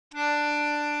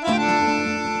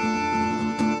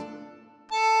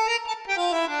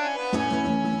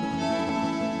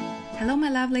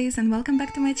lovelies, and welcome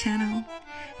back to my channel.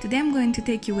 Today I'm going to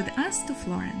take you with us to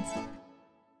Florence.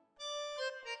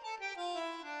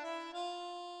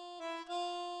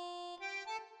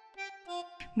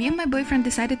 Me and my boyfriend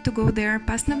decided to go there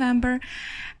past November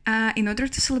in order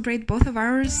to celebrate both of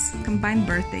ours combined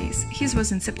birthdays. His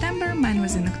was in September, mine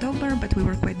was in October, but we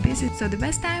were quite busy, so the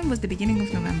best time was the beginning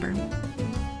of November.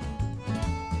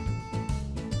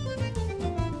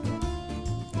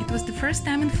 It was the first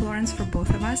time in Florence for both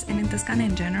of us and in Tuscany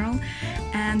in general,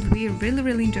 and we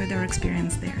really enjoyed our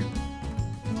experience there.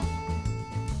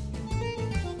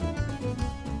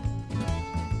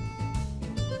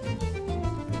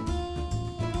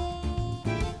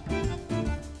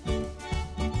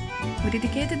 We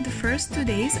dedicated the first 2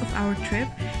 days of our trip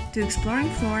to exploring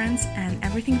Florence and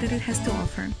everything that it has to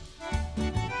offer.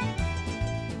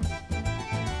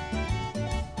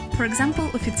 For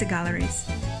example, Uffizi galleries.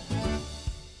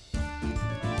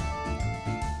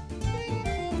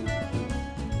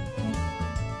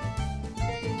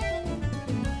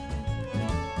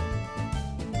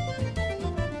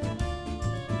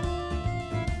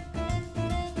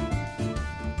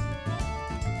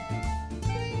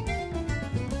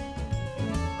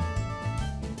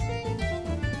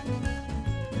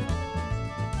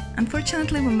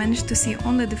 Unfortunately, we managed to see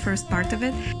only the first part of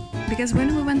it, because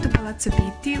when we went to Palazzo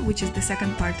Pitti, which is the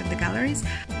second part of the galleries,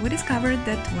 we discovered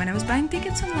that when I was buying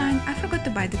tickets online, I forgot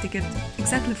to buy the ticket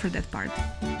exactly for that part.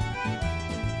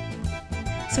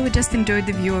 So we just enjoyed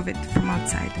the view of it from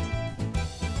outside.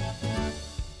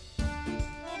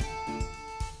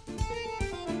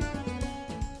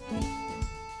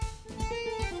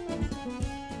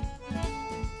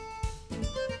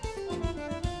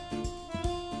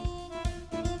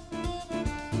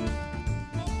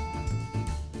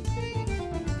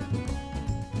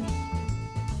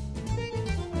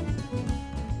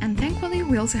 And thankfully,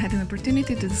 we also had an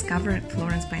opportunity to discover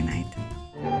Florence by night.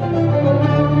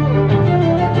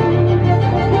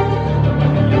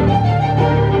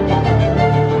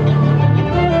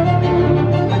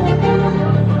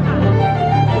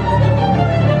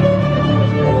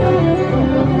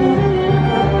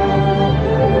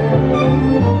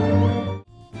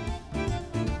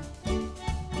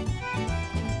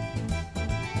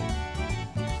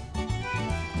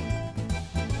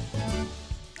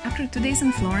 After 2 days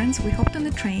in Florence, we hopped on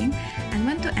the train and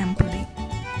went to Empoli.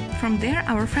 From there,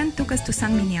 our friend took us to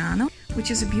San Miniato, which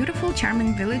is a beautiful,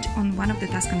 charming village on one of the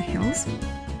Tuscan hills.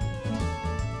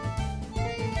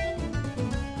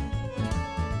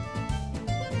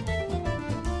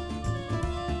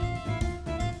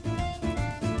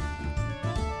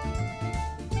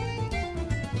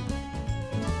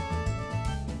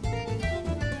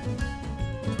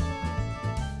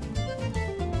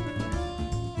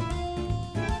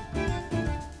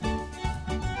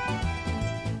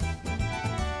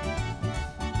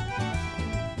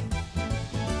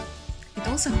 It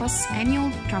also hosts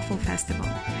annual truffle festival,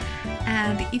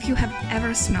 and if you have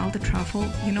ever smelled the truffle,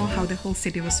 you know how the whole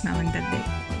city was smelling that day.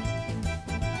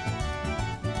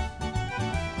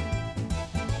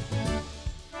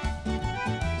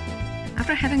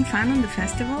 After having fun on the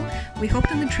festival, we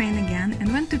hopped on the train again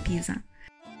and went to Pisa.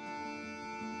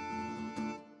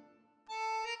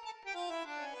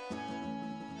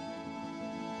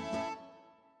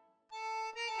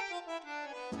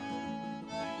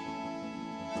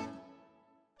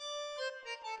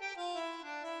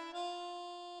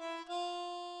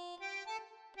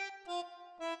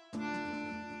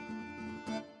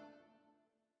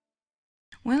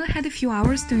 We only had a few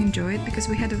hours to enjoy it because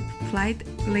we had a flight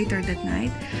later that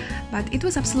night, but it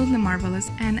was absolutely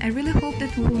marvelous, and I really hope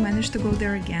that we will manage to go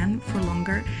there again for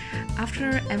longer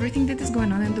after everything that is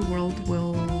going on in the world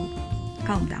will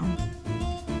calm down.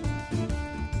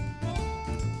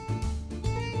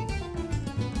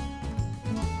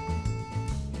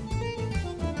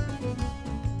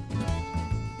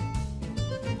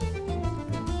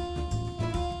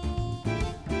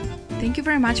 Thank you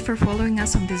very much for following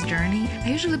us on this journey.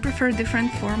 I usually prefer a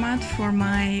different format for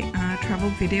my travel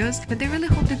videos, but I really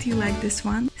hope that you like this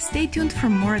one. Stay tuned for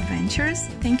more adventures.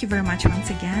 Thank you very much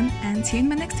once again, and see you in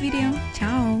my next video.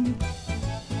 Ciao!